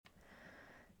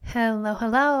Hello,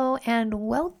 hello, and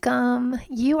welcome.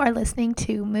 You are listening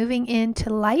to Moving Into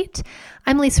Light.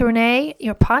 I'm Lisa Renee,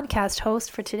 your podcast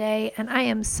host for today, and I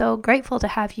am so grateful to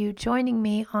have you joining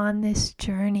me on this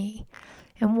journey.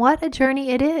 And what a journey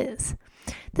it is.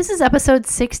 This is episode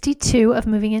 62 of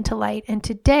Moving Into Light, and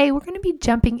today we're going to be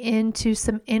jumping into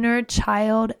some inner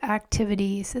child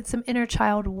activities and some inner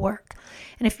child work.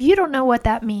 And if you don't know what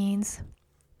that means,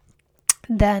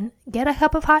 then get a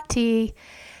cup of hot tea,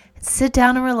 sit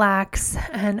down and relax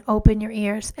and open your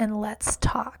ears and let's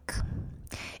talk.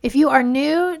 If you are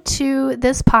new to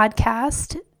this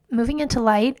podcast, Moving Into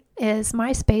Light is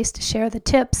my space to share the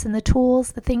tips and the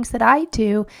tools, the things that I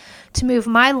do to move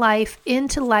my life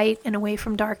into light and away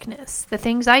from darkness. The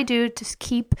things I do to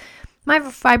keep my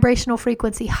vibrational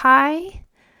frequency high,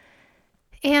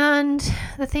 and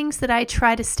the things that I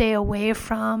try to stay away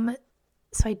from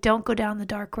so I don't go down the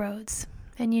dark roads.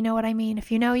 And you know what I mean.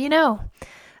 If you know, you know.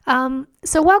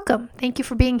 So welcome. Thank you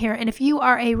for being here. And if you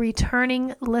are a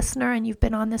returning listener and you've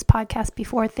been on this podcast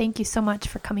before, thank you so much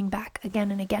for coming back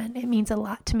again and again. It means a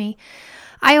lot to me.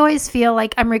 I always feel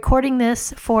like I'm recording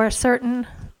this for certain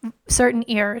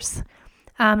ears.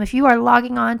 If you are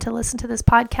logging on to listen to this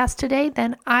podcast today,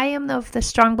 then I am of the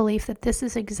strong belief that this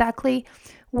is exactly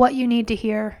what you need to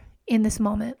hear in this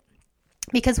moment.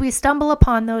 Because we stumble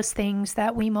upon those things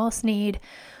that we most need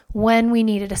when we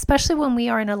need it, especially when we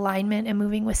are in alignment and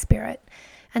moving with spirit.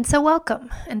 And so welcome,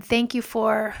 and thank you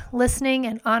for listening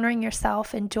and honoring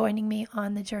yourself and joining me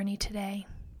on the journey today.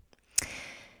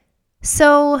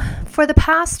 So for the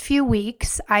past few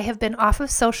weeks, I have been off of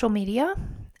social media.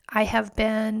 I have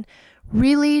been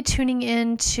really tuning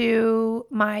into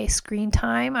my screen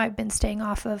time. I've been staying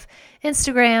off of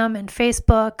Instagram and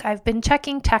Facebook. I've been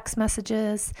checking text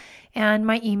messages and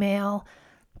my email.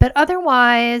 But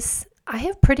otherwise, I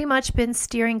have pretty much been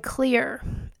steering clear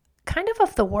kind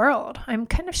of the world. I'm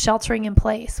kind of sheltering in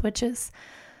place, which is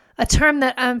a term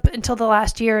that until the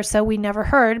last year or so we never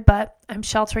heard, but I'm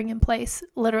sheltering in place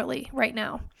literally right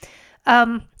now.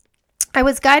 I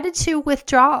was guided to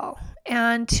withdrawal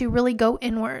and to really go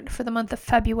inward for the month of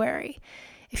February.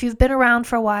 If you've been around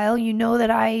for a while, you know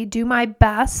that I do my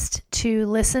best to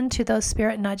listen to those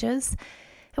spirit nudges.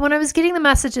 And when I was getting the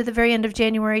message at the very end of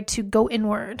January to go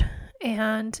inward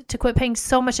and to quit paying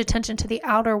so much attention to the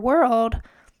outer world,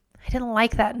 I didn't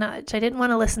like that nudge. I didn't want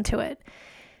to listen to it.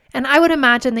 And I would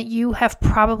imagine that you have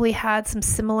probably had some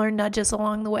similar nudges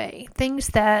along the way. Things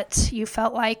that you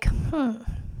felt like,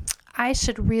 I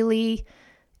should really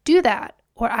do that,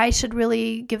 or I should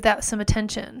really give that some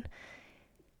attention.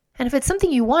 And if it's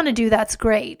something you want to do, that's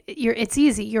great. It's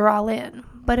easy. You're all in.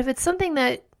 But if it's something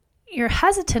that you're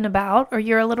hesitant about or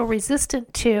you're a little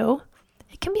resistant to,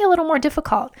 it can be a little more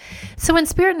difficult. So when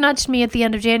Spirit nudged me at the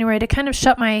end of January to kind of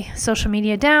shut my social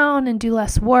media down and do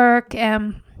less work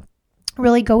and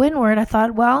really go inward, I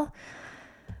thought, well,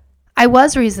 I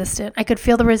was resistant. I could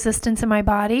feel the resistance in my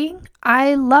body.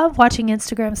 I love watching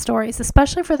Instagram stories,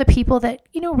 especially for the people that,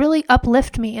 really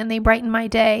uplift me and they brighten my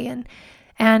day.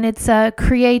 And it's a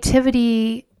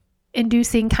creativity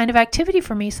inducing kind of activity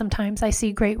for me sometimes. I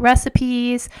see great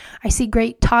recipes. I see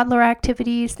great toddler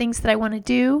activities, things that I want to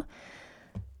do.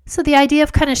 So the idea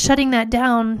of kind of shutting that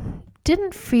down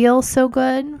didn't feel so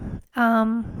good.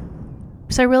 So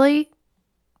I really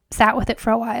sat with it for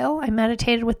a while. I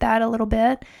meditated with that a little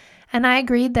bit. And I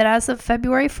agreed that as of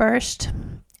February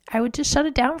 1st, I would just shut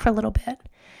it down for a little bit.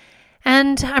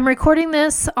 And I'm recording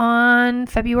this on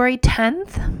February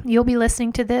 10th. You'll be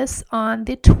listening to this on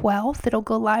the 12th. It'll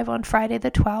go live on Friday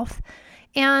the 12th.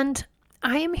 And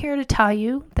I am here to tell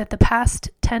you that the past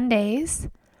 10 days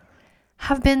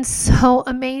have been so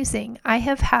amazing. I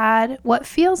have had what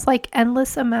feels like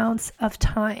endless amounts of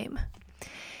time.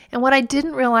 And what I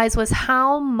didn't realize was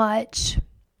how much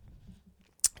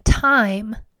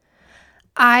time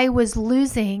I was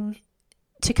losing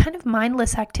to kind of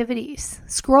mindless activities.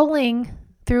 Scrolling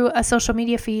through a social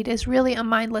media feed is really a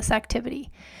mindless activity.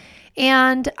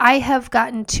 And I have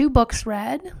gotten 2 books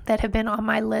read that have been on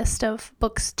my list of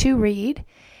books to read.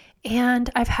 And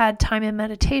I've had time in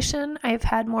meditation. I've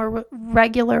had more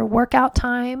regular workout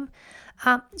time.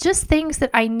 Just things that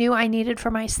I knew I needed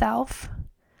for myself.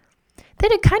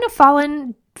 That had kind of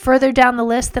fallen further down the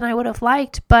list than I would have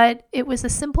liked, but it was a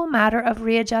simple matter of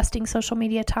readjusting social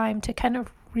media time to kind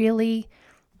of really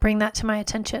bring that to my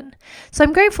attention. So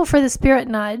I'm grateful for the spirit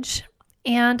nudge,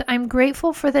 and I'm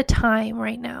grateful for the time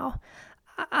right now.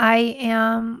 I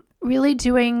am really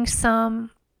doing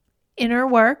some inner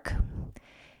work,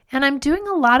 and I'm doing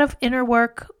a lot of inner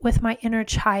work with my inner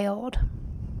child.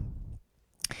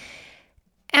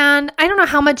 And I don't know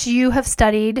how much you have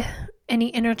studied any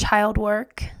inner child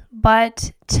work,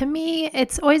 but to me,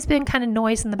 it's always been kind of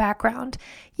noise in the background.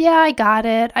 Yeah, I got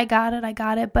it,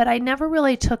 but I never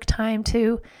really took time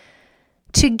to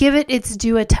give it its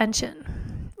due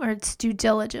attention or its due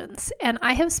diligence. And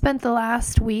I have spent the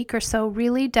last week or so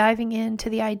really diving into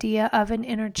the idea of an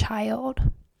inner child.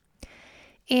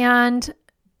 And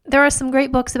there are some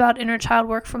great books about inner child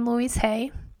work from Louise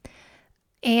Hay.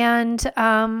 And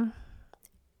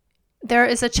there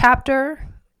is a chapter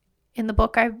in the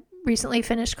book I recently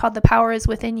finished called The Power is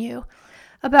Within You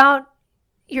about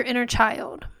your inner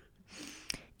child.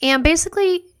 And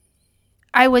basically,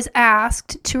 I was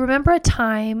asked to remember a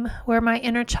time where my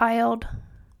inner child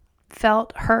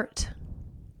felt hurt.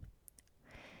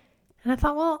 And I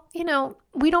thought, well,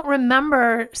 we don't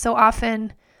remember so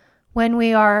often when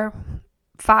we are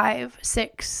 5,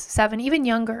 6, 7, even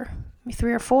younger,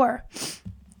 3 or 4.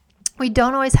 We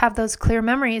don't always have those clear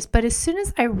memories. But as soon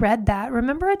as I read that,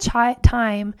 remember a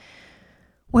time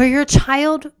where your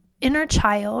inner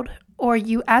child, or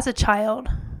you as a child,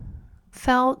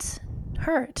 felt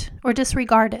hurt or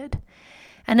disregarded.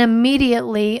 And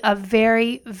immediately a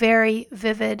very, very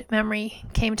vivid memory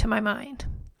came to my mind.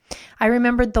 I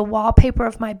remembered the wallpaper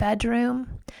of my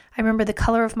bedroom. I remember the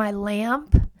color of my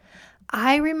lamp.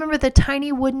 I remember the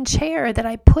tiny wooden chair that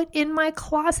I put in my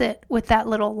closet with that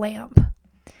little lamp.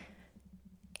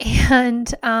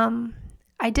 And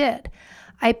I did.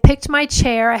 I picked my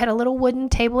chair. I had a little wooden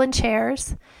table and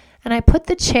chairs, and I put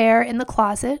the chair in the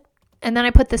closet, and then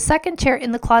I put the second chair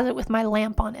in the closet with my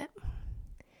lamp on it.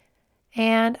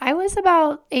 And I was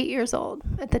about 8 years old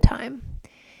at the time.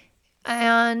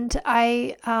 And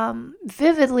I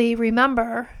vividly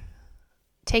remember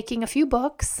taking a few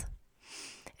books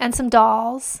and some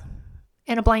dolls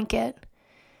and a blanket.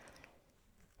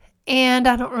 And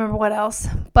I don't remember what else,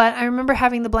 but I remember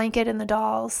having the blanket and the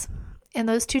dolls and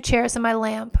those 2 chairs and my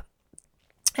lamp.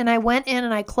 And I went in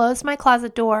and I closed my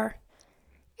closet door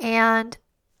and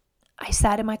I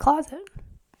sat in my closet.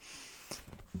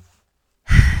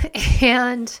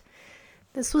 And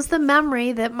this was the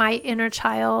memory that my inner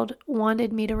child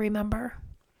wanted me to remember.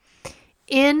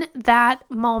 In that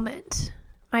moment,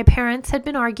 my parents had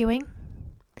been arguing.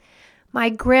 My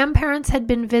grandparents had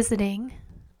been visiting,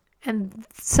 and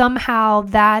somehow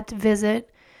that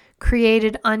visit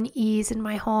created unease in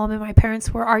my home, and my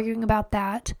parents were arguing about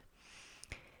that.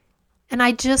 And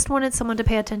I just wanted someone to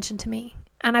pay attention to me.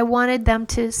 And I wanted them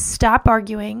to stop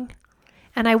arguing.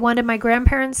 And I wanted my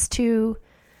grandparents to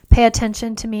pay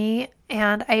attention to me.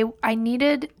 And I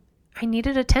needed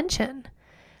attention.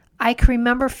 I can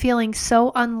remember feeling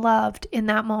so unloved in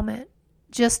that moment.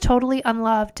 Just totally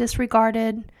unloved,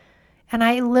 disregarded. And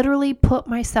I literally put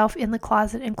myself in the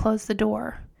closet and closed the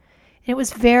door. It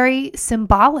was very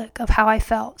symbolic of how I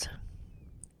felt.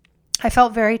 I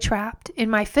felt very trapped in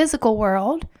my physical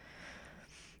world,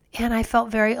 and I felt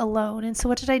very alone. And so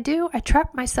what did I do? I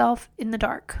trapped myself in the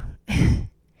dark.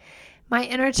 My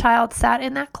inner child sat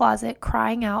in that closet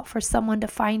crying out for someone to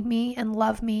find me and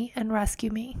love me and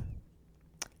rescue me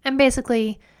and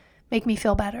basically make me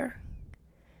feel better.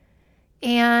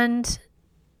 And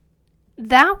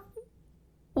that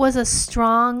was a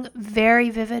strong, very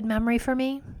vivid memory for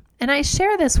me. And I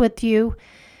share this with you,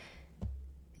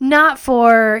 not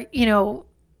for,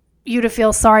 you to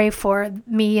feel sorry for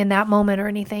me in that moment or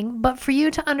anything, but for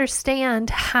you to understand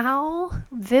how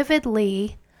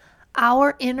vividly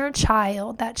our inner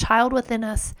child, that child within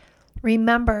us,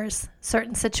 remembers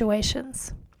certain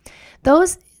situations.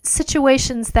 Those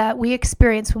situations that we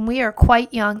experience when we are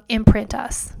quite young imprint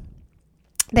us.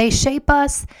 They shape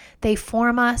us, they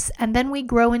form us, and then we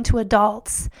grow into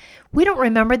adults. We don't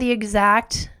remember the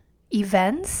exact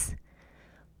events,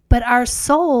 but our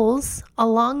souls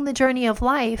along the journey of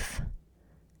life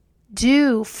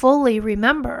do fully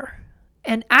remember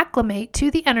and acclimate to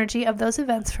the energy of those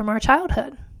events from our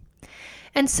childhood.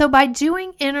 And so by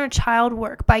doing inner child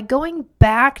work, by going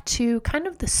back to kind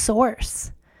of the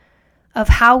source of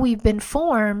how we've been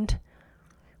formed,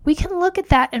 we can look at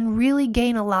that and really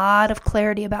gain a lot of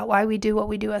clarity about why we do what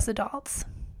we do as adults.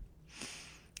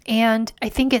 And I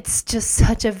think it's just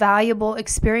such a valuable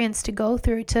experience to go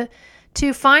through,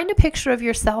 to find a picture of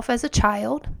yourself as a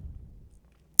child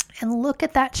and look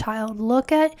at that child,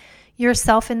 look at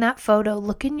yourself in that photo,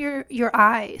 look in your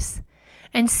eyes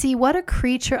and see what a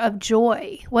creature of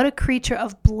joy, what a creature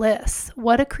of bliss,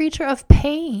 what a creature of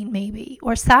pain maybe,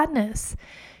 or sadness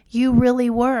you really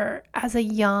were as a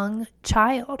young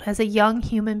child, as a young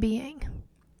human being.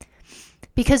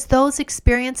 Because those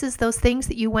experiences, those things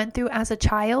that you went through as a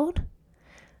child,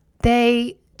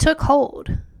 they took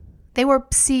hold. They were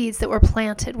seeds that were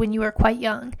planted when you were quite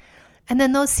young. And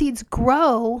then those seeds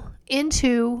grow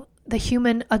into the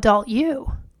human adult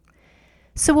you.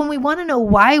 So when we want to know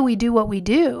why we do what we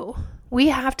do, we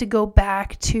have to go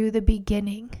back to the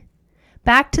beginning,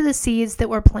 back to the seeds that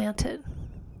were planted.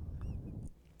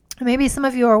 Maybe some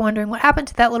of you are wondering what happened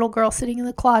to that little girl sitting in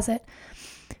the closet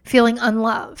feeling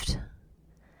unloved.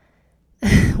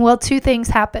 Well, two things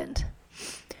happened.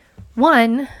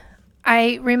 One,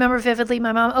 I remember vividly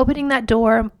my mom opening that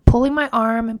door and pulling my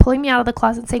arm and pulling me out of the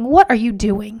closet and saying, "What are you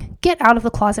doing? Get out of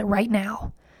the closet right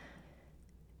now."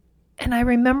 And I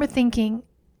remember thinking,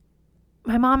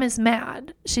 my mom is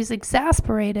mad. She's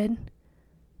exasperated,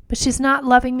 but she's not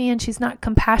loving me and she's not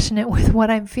compassionate with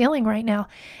what I'm feeling right now.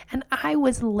 And I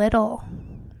was little.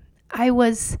 I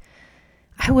was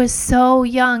so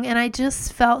young and I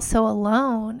just felt so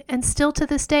alone. And still to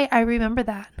this day, I remember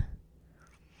that.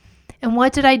 And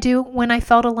what did I do when I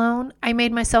felt alone? I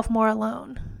made myself more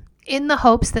alone in the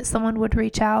hopes that someone would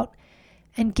reach out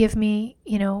and give me,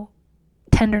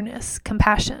 tenderness,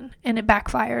 compassion, and it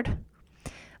backfired.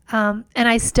 And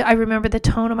I remember the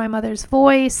tone of my mother's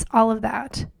voice, all of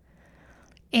that.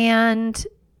 And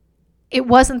it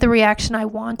wasn't the reaction I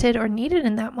wanted or needed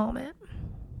in that moment.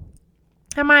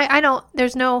 And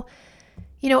there's no,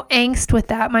 angst with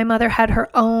that. My mother had her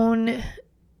own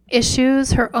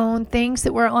issues, her own things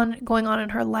that were going on in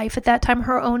her life at that time,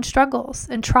 her own struggles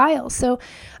and trials. So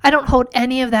I don't hold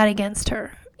any of that against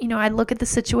her. I look at the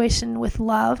situation with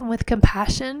love and with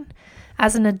compassion.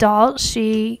 As an adult,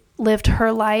 she lived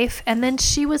her life, and then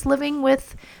she was living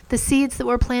with the seeds that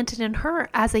were planted in her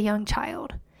as a young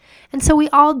child. And so we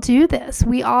all do this.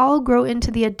 We all grow into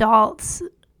the adults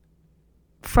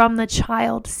from the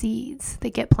child seeds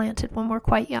that get planted when we're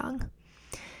quite young.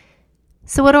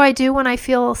 So what do I do when I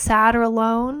feel sad or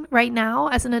alone right now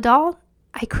as an adult?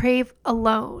 I crave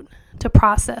alone to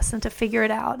process and to figure it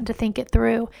out and to think it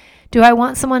through. Do I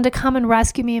want someone to come and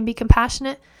rescue me and be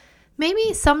compassionate?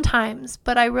 Maybe sometimes,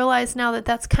 but I realize now that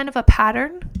that's kind of a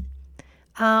pattern.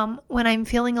 When I'm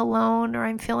feeling alone or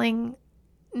I'm feeling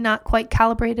not quite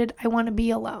calibrated, I want to be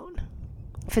alone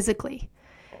physically.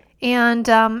 And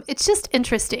it's just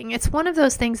interesting. It's one of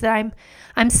those things that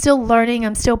I'm still learning.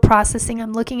 I'm still processing.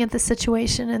 I'm looking at the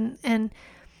situation and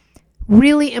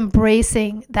really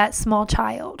embracing that small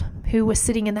child who was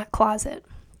sitting in that closet.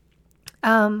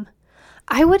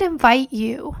 I would invite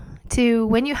you to,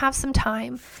 when you have some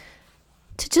time,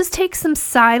 to just take some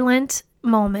silent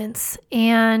moments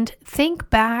and think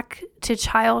back to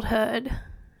childhood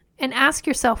and ask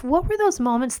yourself, what were those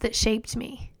moments that shaped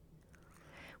me?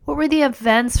 What were the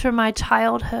events from my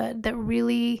childhood that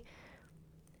really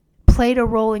played a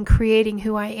role in creating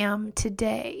who I am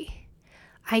today?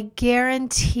 I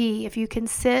guarantee if you can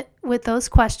sit with those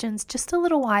questions just a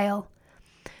little while,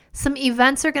 some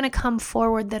events are going to come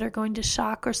forward that are going to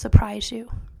shock or surprise you.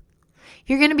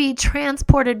 You're going to be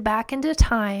transported back into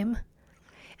time,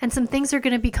 and some things are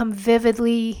going to become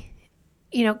vividly,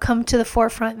 come to the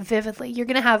forefront vividly. You're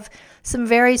going to have some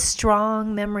very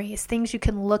strong memories, things you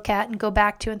can look at and go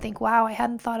back to and think, wow, I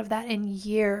hadn't thought of that in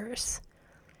years.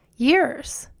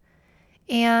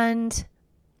 And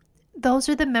those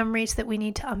are the memories that we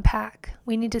need to unpack.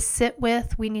 We need to sit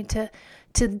with, we need to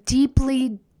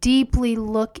deeply, deeply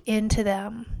look into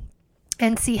them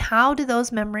and see how do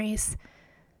those memories,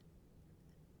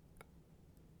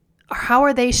 or how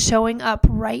are they showing up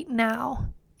right now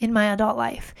in my adult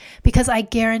life? Because I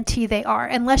guarantee they are.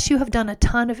 Unless you have done a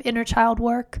ton of inner child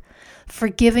work,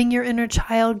 forgiving your inner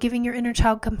child, giving your inner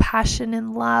child compassion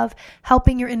and love,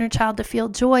 helping your inner child to feel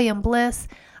joy and bliss,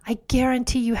 I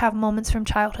guarantee you have moments from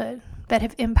childhood that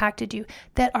have impacted you,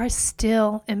 that are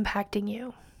still impacting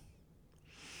you.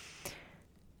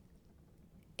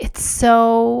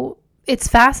 It's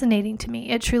fascinating to me.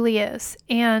 It truly is.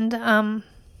 And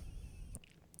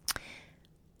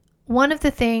one of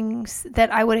the things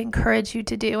that I would encourage you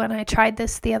to do, and I tried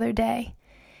this the other day,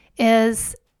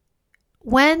 is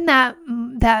when that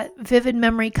vivid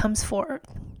memory comes forward,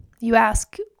 you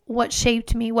ask, what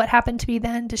shaped me? What happened to me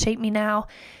then to shape me now?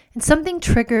 And something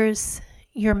triggers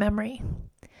your memory.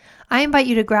 I invite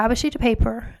you to grab a sheet of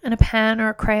paper and a pen or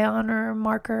a crayon or a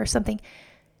marker or something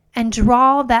and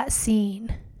draw that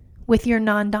scene with your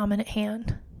non-dominant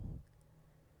hand.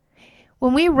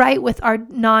 When we write with our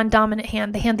non-dominant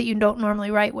hand, the hand that you don't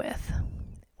normally write with,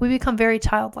 we become very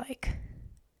childlike.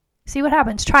 See what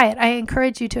happens. Try it. I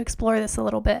encourage you to explore this a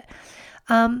little bit.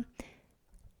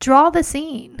 Draw the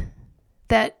scene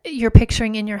that you're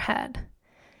picturing in your head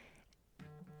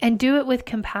and do it with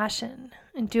compassion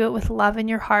and do it with love in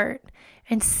your heart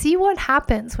and see what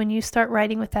happens when you start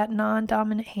writing with that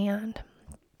non-dominant hand.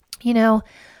 There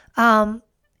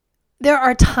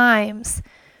are times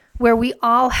where we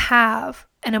all have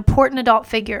an important adult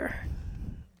figure,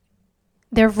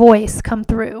 their voice come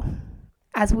through,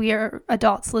 as we are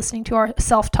adults listening to our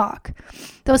self-talk.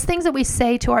 Those things that we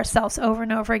say to ourselves over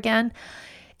and over again,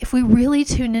 if we really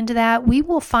tune into that, we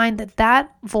will find that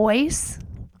that voice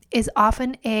is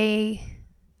often a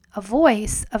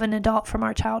voice of an adult from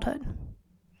our childhood.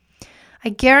 I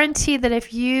guarantee that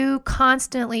if you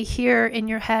constantly hear in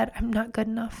your head, I'm not good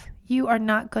enough, you are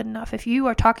not good enough. If you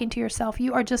are talking to yourself,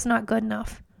 you are just not good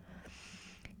enough.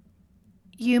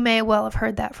 You may well have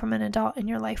heard that from an adult in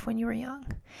your life when you were young,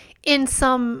 in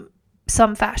some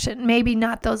fashion, maybe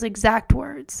not those exact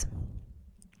words.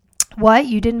 What?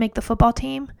 You didn't make the football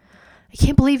team? I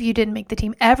can't believe you didn't make the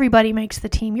team. Everybody makes the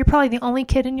team. You're probably the only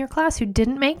kid in your class who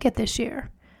didn't make it this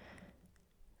year.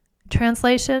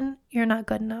 Translation, you're not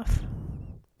good enough.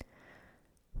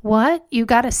 What? You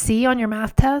got a C on your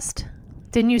math test?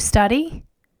 Didn't you study?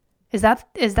 Is that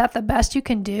the best you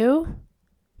can do?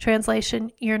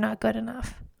 Translation, you're not good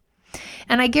enough.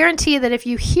 And I guarantee that if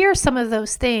you hear some of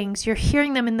those things, you're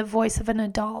hearing them in the voice of an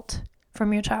adult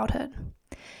from your childhood.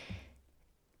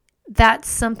 That's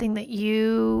something that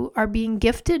you are being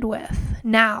gifted with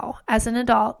now as an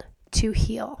adult to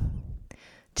heal.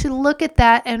 To look at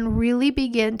that and really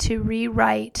begin to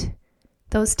rewrite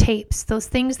those tapes, those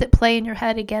things that play in your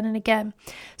head again and again.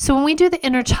 So when we do the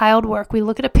inner child work, we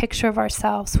look at a picture of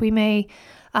ourselves. We may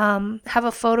have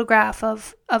a photograph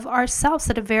of ourselves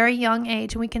at a very young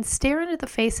age, and we can stare into the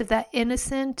face of that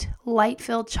innocent,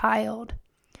 light-filled child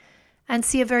and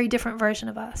see a very different version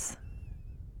of us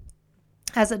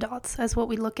as adults, as what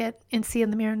we look at and see in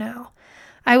the mirror now.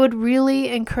 I would really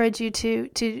encourage you to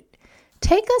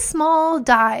take a small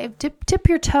dive, dip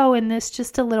your toe in this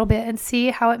just a little bit and see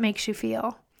how it makes you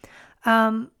feel.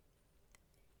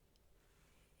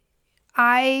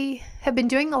 I have been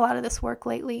doing a lot of this work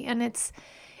lately, and it's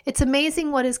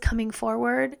amazing what is coming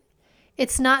forward.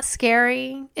 It's not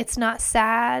scary. It's not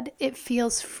sad. It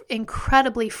feels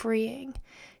incredibly freeing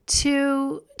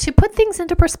to put things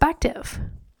into perspective.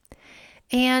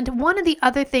 And one of the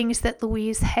other things that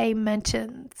Louise Hay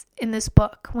mentions in this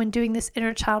book when doing this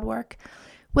inner child work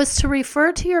was to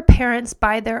refer to your parents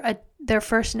by their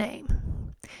first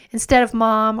name. Instead of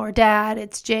mom or dad,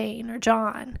 it's Jane or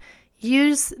John.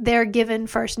 Use their given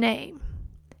first name.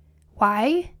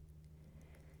 Why?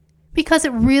 Because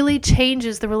it really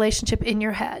changes the relationship in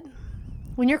your head.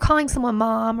 When you're calling someone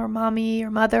mom or mommy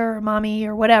or mother or mommy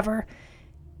or whatever,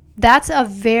 that's a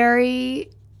very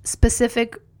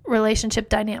specific relationship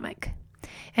dynamic.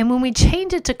 And when we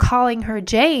change it to calling her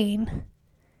Jane,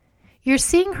 you're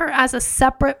seeing her as a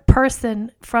separate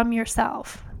person from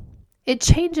yourself. It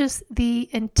changes the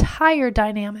entire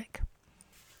dynamic.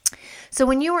 So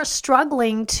when you are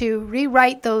struggling to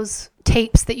rewrite those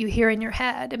tapes that you hear in your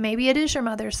head, and maybe it is your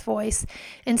mother's voice,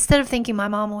 instead of thinking my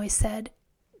mom always said,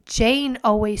 Jane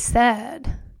always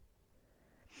said,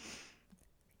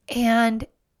 and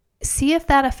see if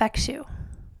that affects you.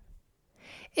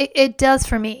 It does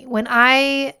for me. When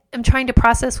I am trying to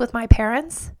process with my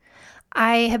parents,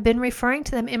 I have been referring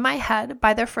to them in my head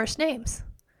by their first names.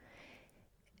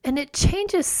 And it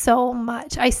changes so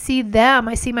much. I see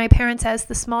my parents as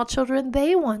the small children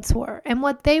they once were, and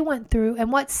what they went through,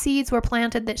 and what seeds were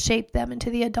planted that shaped them into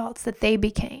the adults that they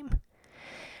became.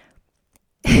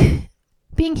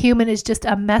 Being human is just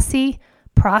a messy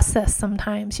process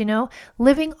sometimes,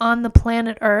 Living on the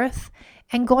planet Earth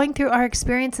and going through our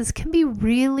experiences can be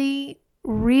really,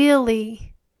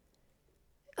 really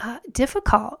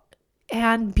difficult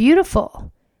and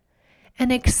beautiful and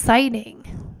exciting.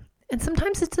 And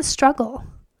sometimes it's a struggle.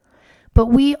 But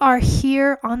we are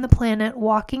here on the planet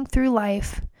walking through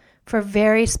life for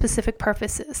very specific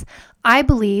purposes. I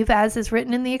believe, as is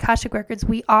written in the Akashic Records,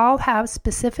 we all have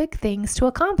specific things to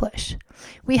accomplish.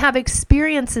 We have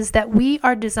experiences that we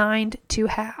are designed to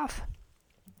have.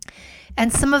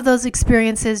 And some of those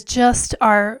experiences just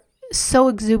are so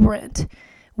exuberant.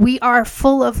 We are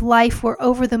full of life. We're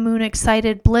over the moon,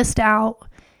 excited, blissed out.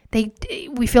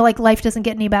 We feel like life doesn't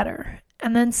get any better.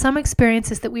 And then some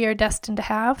experiences that we are destined to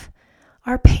have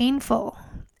are painful.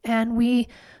 And we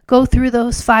go through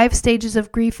those 5 stages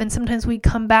of grief. And sometimes we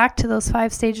come back to those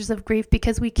 5 stages of grief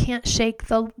because we can't shake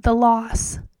the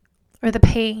loss or the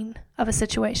pain of a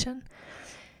situation.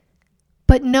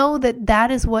 But know that that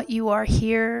is what you are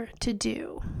here to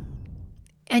do.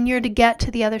 And you're to get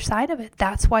to the other side of it.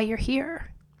 That's why you're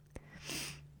here.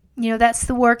 That's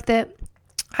the work that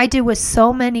I do with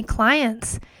so many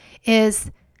clients, is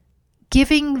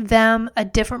giving them a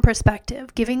different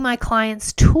perspective, giving my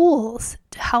clients tools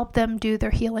to help them do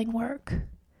their healing work.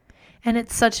 And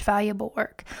it's such valuable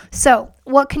work. So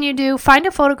what can you do? Find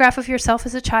a photograph of yourself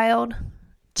as a child.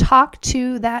 Talk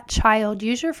to that child.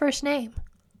 Use your first name.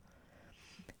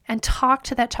 And talk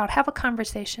to that child. Have a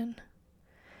conversation.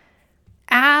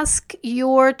 ask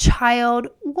your child,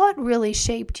 what really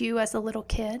shaped you as a little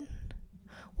kid?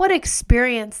 What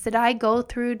experience did I go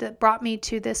through that brought me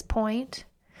to this point?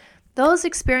 Those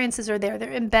experiences are there.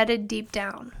 They're embedded deep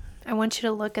down. I want you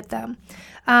to look at them.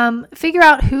 Figure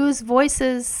out whose voice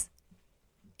is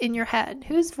in your head,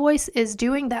 whose voice is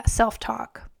doing that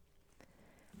self-talk,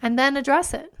 and then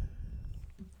address it.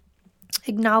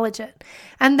 Acknowledge it.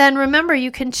 And then remember, you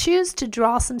can choose to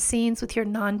draw some scenes with your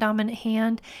non-dominant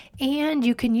hand, and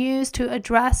you can use to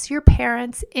address your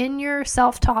parents in your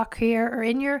self-talk here or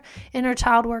in your inner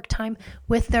child work time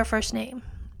with their first name.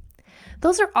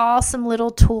 Those are all some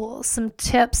little tools, some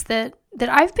tips that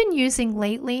I've been using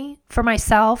lately for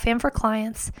myself and for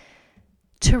clients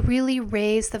to really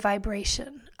raise the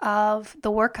vibration of the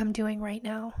work I'm doing right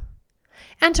now.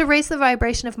 And to raise the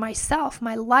vibration of myself,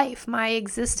 my life, my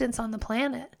existence on the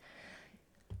planet.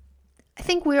 I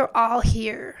think we're all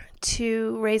here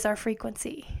to raise our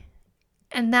frequency.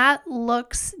 And that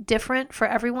looks different for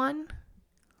everyone.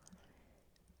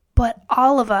 But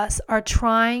all of us are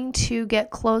trying to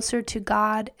get closer to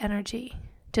God energy,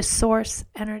 to source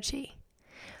energy.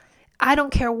 I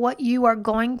don't care what you are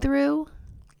going through.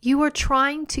 You are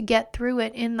trying to get through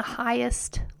it in the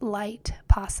highest light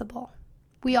possible.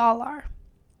 We all are.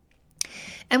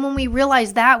 And when we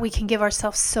realize that, we can give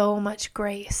ourselves so much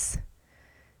grace.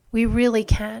 We really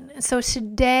can. And so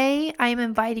today, I am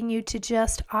inviting you to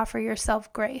just offer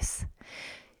yourself grace.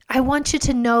 I want you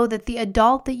to know that the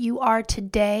adult that you are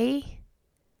today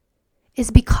is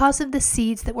because of the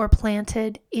seeds that were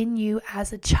planted in you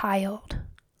as a child.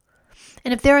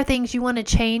 And if there are things you want to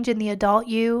change in the adult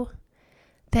you,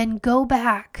 then go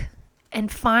back and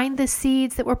find the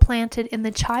seeds that were planted in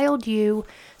the child you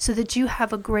so that you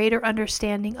have a greater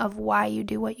understanding of why you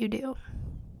do what you do.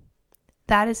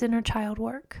 That is inner child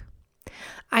work.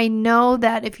 I know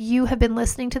that if you have been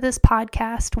listening to this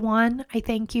podcast, one, I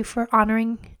thank you for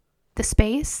honoring the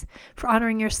space, for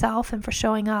honoring yourself, and for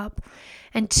showing up.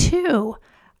 And two,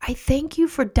 I thank you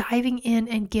for diving in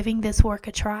and giving this work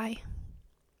a try.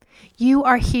 You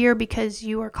are here because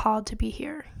you are called to be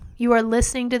here. You are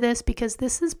listening to this because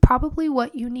this is probably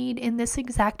what you need in this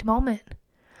exact moment.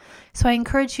 So I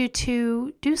encourage you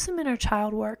to do some inner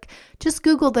child work. Just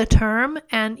Google the term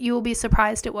and you will be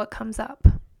surprised at what comes up.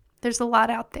 There's a lot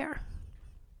out there.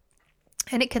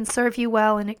 And it can serve you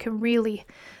well and it can really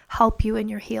help you in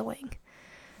your healing.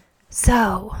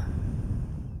 So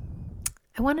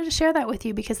I wanted to share that with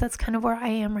you because that's kind of where I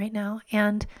am right now.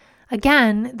 And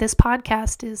again, this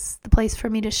podcast is the place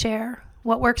for me to share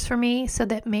what works for me so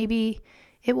that maybe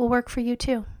it will work for you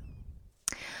too.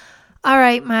 All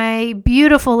right, my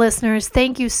beautiful listeners,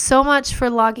 thank you so much for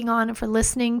logging on and for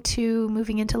listening to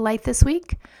Moving into Light this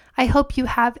week. I hope you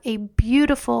have a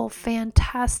beautiful,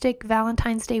 fantastic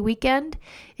Valentine's Day weekend.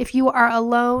 If you are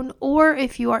alone or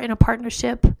if you are in a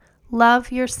partnership,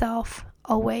 love yourself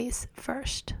always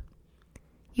first.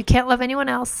 You can't love anyone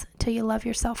else until you love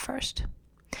yourself first.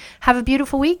 Have a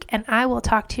beautiful week, and I will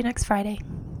talk to you next Friday.